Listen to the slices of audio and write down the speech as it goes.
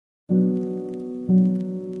It's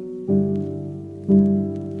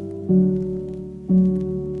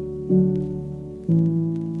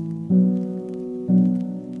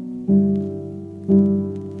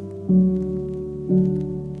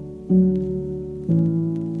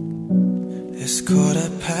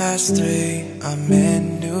 3:15, I'm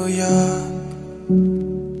in New York.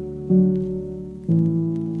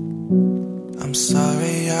 I'm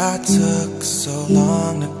sorry I took so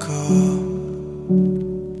long to call.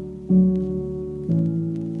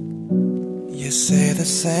 You say the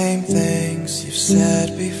same things you've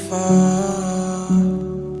said before,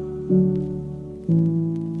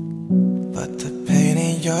 but the pain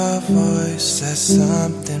in your voice says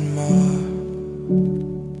something more.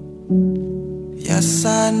 Yes,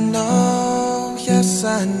 I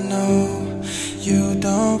know, you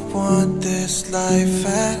don't want this life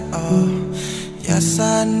at all. Yes,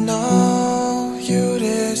 I know, you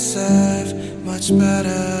deserve much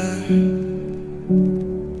better.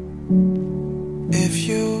 If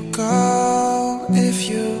you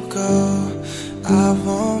go, I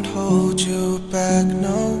won't hold you back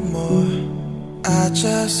no more. I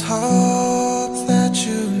just hope that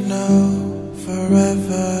you know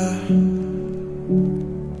forever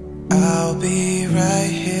I'll be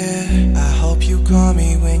right here. I hope you call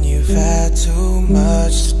me when you've had too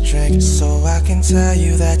much to drink, so I can tell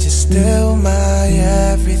you that you're still my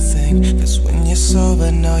everything. 'Cause when you're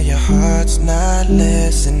sober, no, your heart's not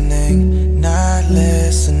listening. Not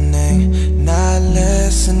listening, not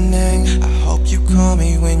listening. I hope you call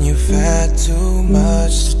me when you've had too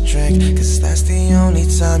much to drink, 'cause that's the only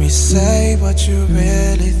time you say what you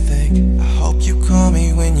really think. I hope you call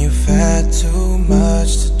me when you've had too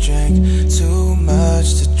much to drink. Too much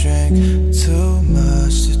to drink, too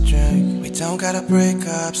much to drink. We don't gotta break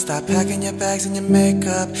up, stop packing your bags and your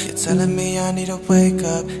makeup. You're telling me I need to wake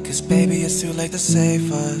up, 'cause baby it's too late to save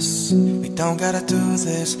us. We don't gotta do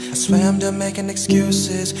this, I swear I'm done making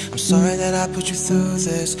excuses. I'm sorry that I put you through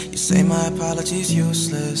this. You say my apology's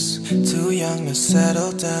useless. Too young to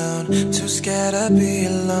settle down, too scared to be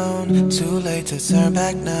alone. Too late to turn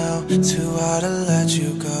back now, too hard to let you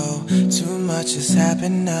go. Too much has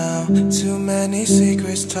happened now, too many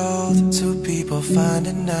secrets told. Two people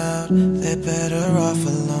finding out they're better off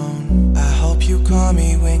alone. I hope you call me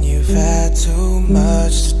when you've had too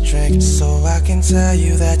much to drink, so I can tell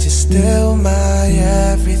you that you're still my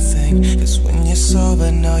everything. 'Cause when you're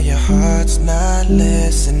sober, no, your heart's not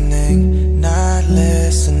listening. Not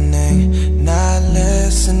listening, not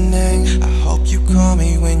listening. I hope you call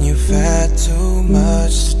me when you've had too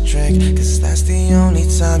much to drink, 'cause that's the only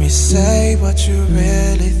time you say what you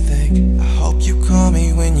really think. I hope you call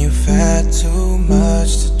me when you've had too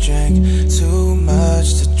much to drink. Too much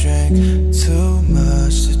to drink, too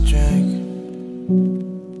much to drink.